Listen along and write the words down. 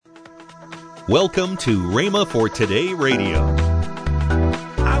Welcome to Rhema for Today Radio.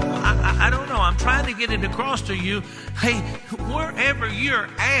 I don't know. I'm trying to get it across to you. Hey, wherever you're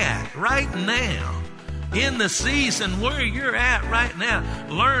at right now, in the season where you're at right now,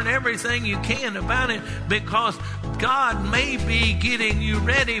 learn everything you can about it, because God may be getting you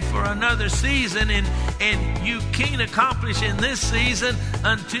ready for another season, and you can't accomplish in this season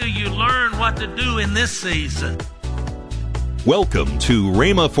until you learn what to do in this season. Welcome to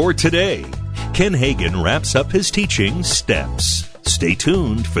Rhema for Today. Ken Hagin wraps up his teaching, Steps. Stay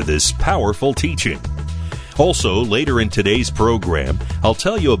tuned for this powerful teaching. Also, later in today's program, I'll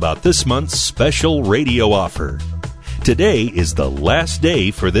tell you about this month's special radio offer. Today is the last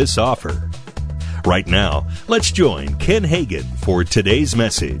day for this offer. Right now, let's join Ken Hagin for today's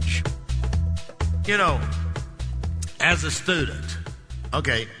message. You know, as a student,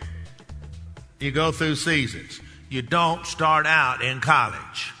 you go through seasons. You don't start out in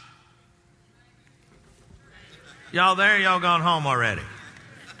college. Y'all there? Y'all gone home already?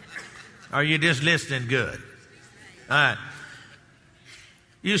 Are you just listening good? All right.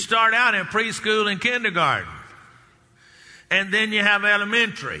 You start out in preschool and kindergarten. And then you have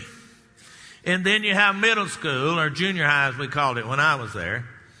elementary. And then you have middle school, or junior high as we called it when I was there.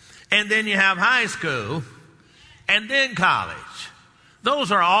 And then you have high school. And then college.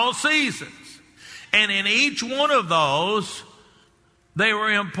 Those are all seasons. And in each one of those, they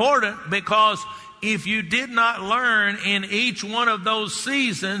were important, because if you did not learn in each one of those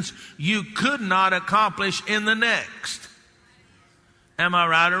seasons, you could not accomplish in the next. Am I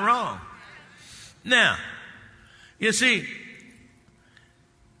right or wrong? Now, you see,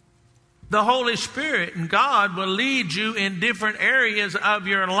 the Holy Spirit and God will lead you in different areas of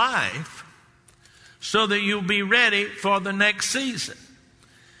your life so that you'll be ready for the next season.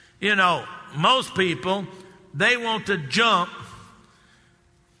 You know, most people, they want to jump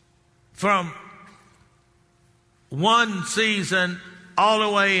from one season all the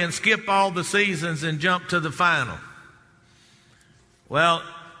way and skip all the seasons and jump to the final. Well,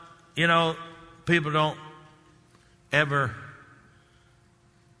 you know, people don't ever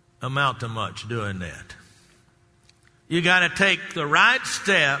amount to much doing that. You got to take the right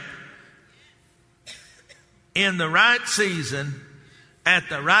step in the right season at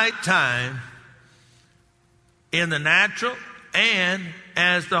the right time, in the natural and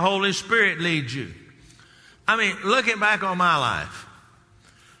as the Holy Spirit leads you. I mean, looking back on my life,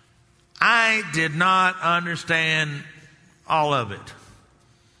 I did not understand all of it.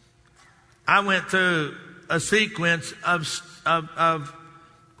 I went through a sequence of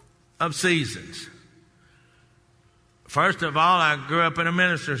seasons. First of all, I grew up in a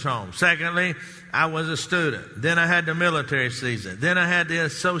minister's home. Secondly, I was a student. Then I had the military season. Then I had the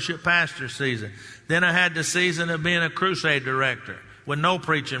associate pastor season. Then I had the season of being a crusade director with no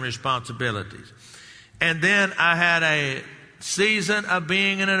preaching responsibilities. And then I had a season of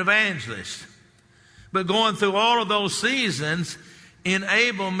being an evangelist. But going through all of those seasons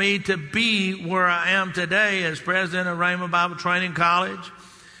enabled me to be where I am today as president of Rhema Bible Training College,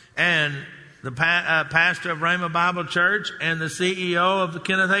 and the pastor of Rhema Bible Church, and the CEO of the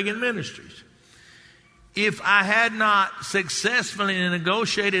Kenneth Hagin Ministries. If I had not successfully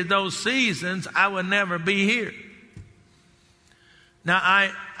negotiated those seasons, I would never be here. Now,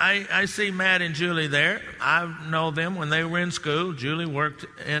 I see Matt and Julie there. I know them when they were in school. Julie worked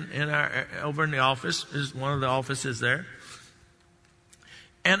over in the office, is one of the offices there.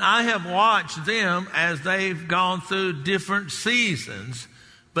 And I have watched them as they've gone through different seasons.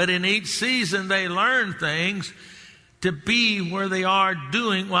 But in each season, they learn things to be where they are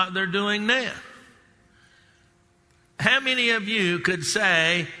doing what they're doing now. How many of you could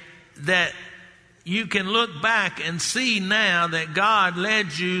say that you can look back and see now that God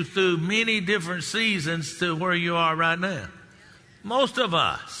led you through many different seasons to where you are right now? Most of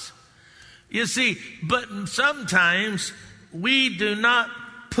us. You see, but sometimes we do not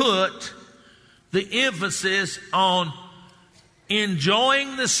put the emphasis on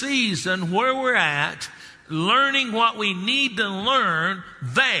enjoying the season where we're at, learning what we need to learn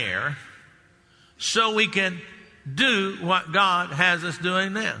there so we can do what God has us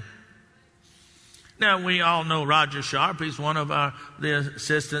doing now. Now, we all know Roger Sharp. He's one of the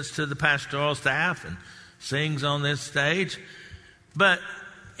assistants to the pastoral staff and sings on this stage. But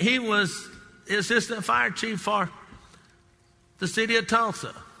he was the assistant fire chief for the city of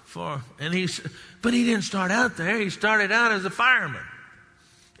Tulsa. But he didn't start out there. He started out as a fireman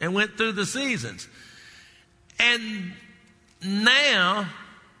and went through the seasons. And now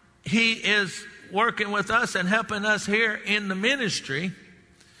he is working with us and helping us here in the ministry.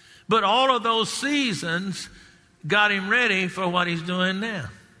 But all of those seasons got him ready for what he's doing now.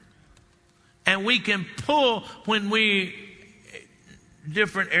 And we can pull when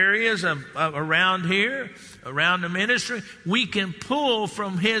different areas of around here, around the ministry, we can pull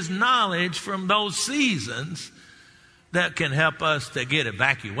from his knowledge from those seasons that can help us to get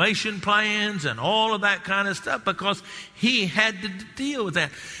evacuation plans and all of that kind of stuff, because he had to deal with that.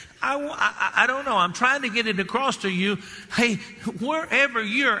 I don't know. I'm trying to get it across to you. Hey, wherever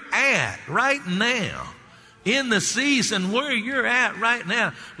you're at right now, in the season where you're at right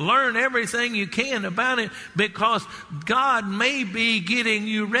now, learn everything you can about it, because God may be getting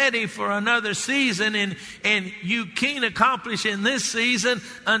you ready for another season, and you can't accomplish in this season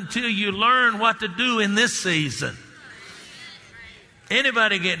until you learn what to do in this season.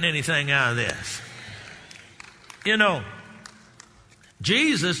 Anybody getting anything out of this? You know,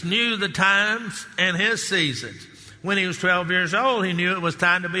 Jesus knew the times and his seasons. When he was 12 years old, he knew it was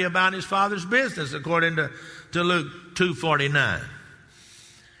time to be about his Father's business, according to Luke 2:49.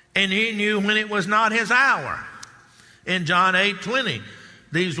 And he knew when it was not his hour. In John 8:20,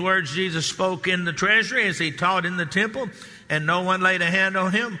 these words Jesus spoke in the treasury as he taught in the temple, and no one laid a hand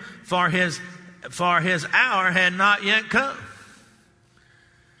on him, for his hour had not yet come.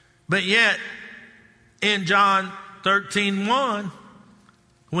 But yet, in John 13:1,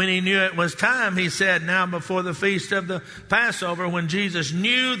 when he knew it was time, he said, now before the feast of the Passover, when Jesus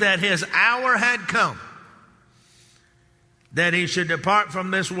knew that his hour had come, that he should depart from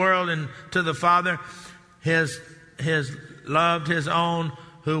this world and to the Father, his loved his own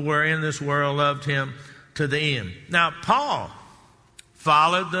who were in this world, loved him to the end. Now, Paul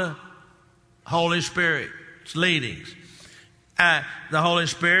followed the Holy Spirit's leadings. The Holy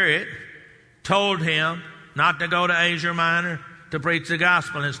Spirit told him not to go to Asia Minor to preach the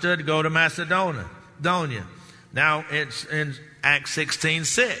gospel, instead to go to Macedonia. Now it's in Acts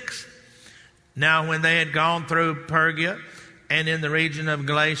 16:6. Now when they had gone through Pergia and in the region of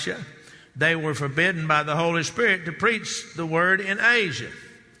Galatia, they were forbidden by the Holy Spirit to preach the word in Asia.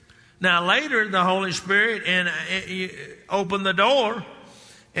 Now later the Holy Spirit opened the door,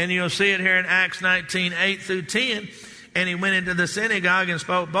 and you'll see it here in Acts 19:8-10. And he went into the synagogue and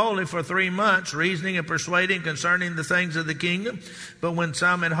spoke boldly for 3 months, reasoning and persuading concerning the things of the kingdom. But when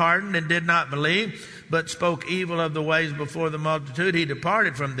some had hardened and did not believe, but spoke evil of the ways before the multitude, he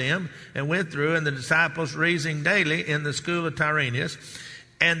departed from them and went through, and the disciples reasoning daily in the school of Tyrannus.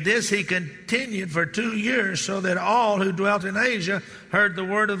 And this he continued for 2 years, so that all who dwelt in Asia heard the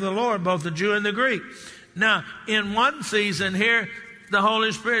word of the Lord, both the Jew and the Greek. Now, in one season here, the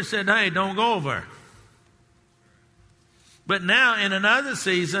Holy Spirit said, hey, don't go over. But now in another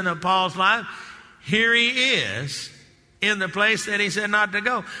season of Paul's life, here he is in the place that he said not to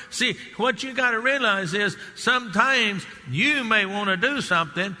go. See, what you got to realize is sometimes you may want to do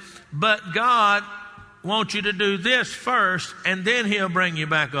something, but God wants you to do this first, and then he'll bring you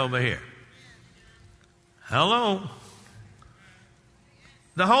back over here. Hello?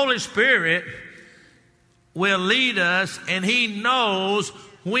 The Holy Spirit will lead us, and he knows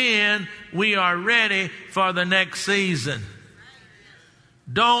when we are ready for the next season.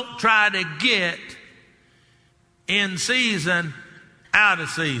 Don't try to get in season out of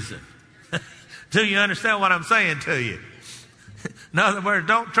season. Do you understand what I'm saying to you? In other words,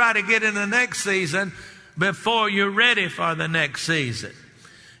 don't try to get in the next season before you're ready for the next season.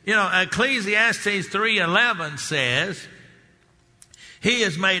 You know, Ecclesiastes 3:11 says, he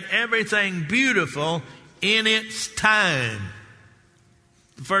has made everything beautiful in its time.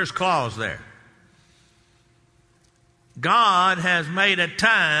 The first clause there. God has made a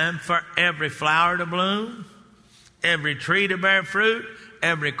time for every flower to bloom, every tree to bear fruit,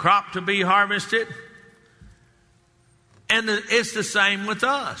 every crop to be harvested. And it's the same with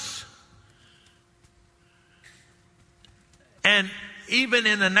us. And even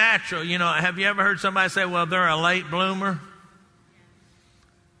in the natural, you know, have you ever heard somebody say, well, they're a late bloomer?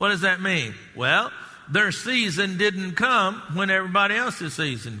 What does that mean? Well, their season didn't come when everybody else's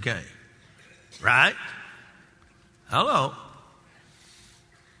season came. Right? Hello.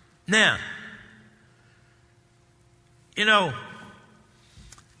 Now, you know,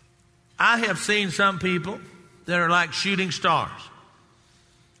 I have seen some people that are like shooting stars.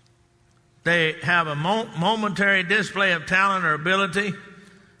 They have a momentary display of talent or ability,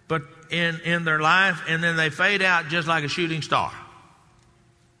 but in their life, and then they fade out just like a shooting star.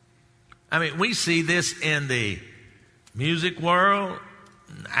 I mean, we see this in the music world,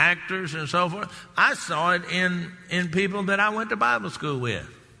 actors and so forth. I saw it in people that I went to Bible school with.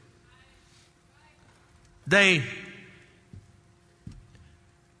 I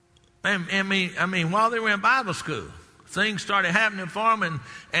mean, while they were in Bible school, things started happening for them,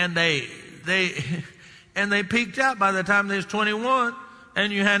 and they peaked out by the time they was 21.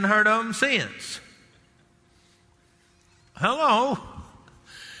 and you hadn't heard of them since. Hello?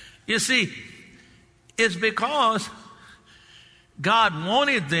 You see, it's because God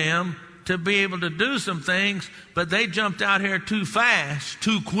wanted them to be able to do some things, but they jumped out here too fast,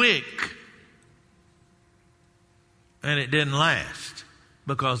 too quick. And it didn't last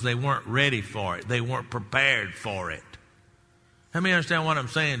because they weren't ready for it. They weren't prepared for it. Let me understand what I'm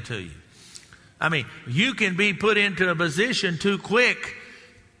saying to you. I mean, you can be put into a position too quick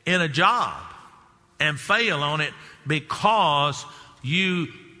in a job and fail on it because you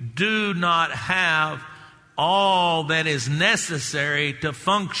do not have all that is necessary to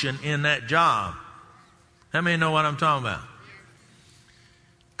function in that job. Let me know what I'm talking about.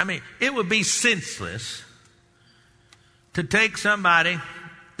 I mean, it would be senseless to take somebody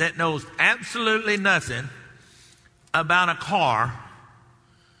that knows absolutely nothing about a car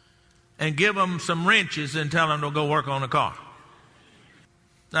and give them some wrenches and tell them to go work on the car.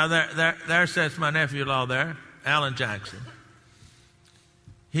 Now, there sits my nephew-in-law there, Alan Jackson.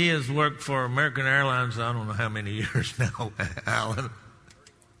 He has worked for American Airlines, I don't know how many years now, Alan.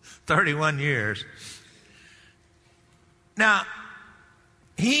 31 years. Now,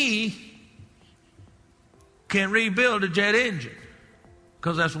 he can rebuild a jet engine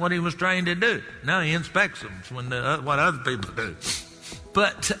because that's what he was trained to do. Now he inspects them, what other people do.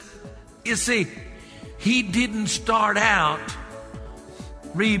 But, you see, he didn't start out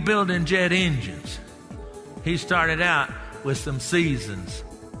rebuilding jet engines. He started out with some seasons.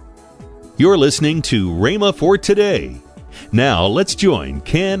 You're listening to Rhema for Today. Now let's join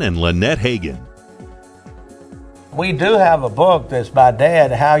Ken and Lynette Hagin. We do have a book that's by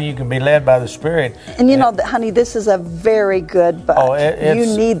Dad, How You Can Be Led by the Spirit. And you know, honey, this is a very good book. Oh,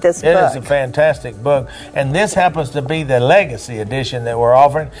 you need this book. It is a fantastic book. And this happens to be the legacy edition that we're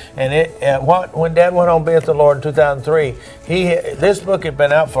offering. And when Dad went on to be with the Lord in 2003, this book had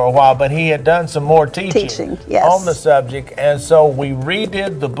been out for a while, but he had done some more teaching on the subject. And so we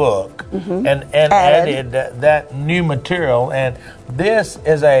redid the book and added that new material. And this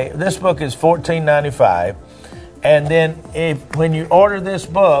book is $14.95. And then when you order this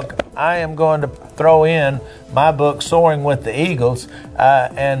book, I am going to throw in my book, Soaring with the Eagles,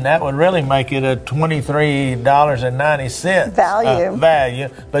 and that would really make it a $23.90 value,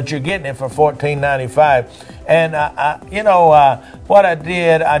 but you're getting it for $14.95. And what I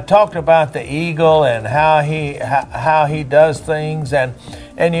did, I talked about the eagle and how he does things, and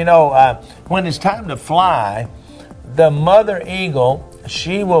when it's time to fly, the mother eagle,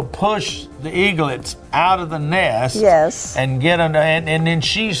 she will push the eaglets out of the nest and get them, and then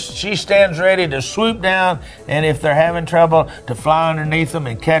she stands ready to swoop down, and if they're having trouble, to fly underneath them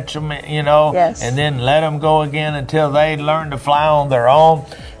and catch them, and then let them go again until they learn to fly on their own.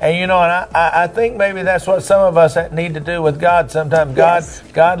 And I think maybe that's what some of us need to do with God. Sometimes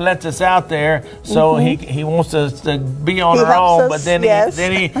God lets us out there so He wants us to be on our own, but then he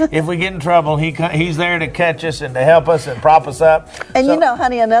if we get in trouble, He's there to catch us and to help us and prop us up. And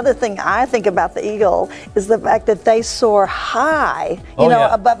honey, another thing I think about the eagle is the fact that they soar high,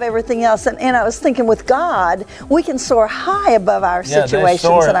 above everything else. And I was thinking with God, we can soar high above our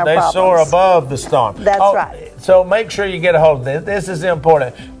situations and our problems. They soar above the storm. That's right. So make sure you get a hold of this. This is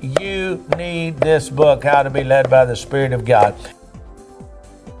important. You need this book, How to Be Led by the Spirit of God.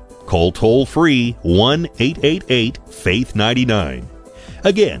 Call toll-free 1-888-FAITH-99.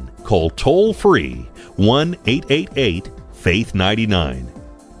 Again, call toll-free 1-888-FAITH-99.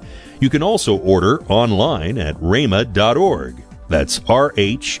 You can also order online at rhema.org. That's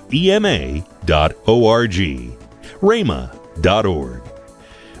RHEMA.org. rhema.org.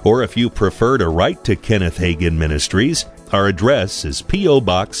 Or if you prefer to write to Kenneth Hagin Ministries, our address is P.O.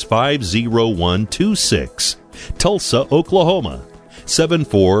 Box 50126, Tulsa, Oklahoma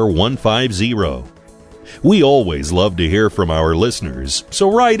 74150. We always love to hear from our listeners,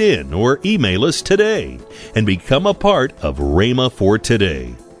 so write in or email us today and become a part of Rhema for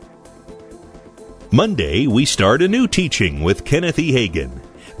Today. Monday, we start a new teaching with Kenneth E. Hagin.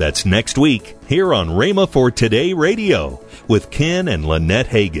 That's next week here on Rhema for Today Radio with Ken and Lynette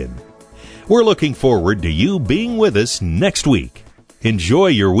Hagin. We're looking forward to you being with us next week. Enjoy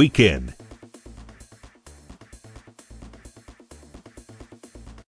your weekend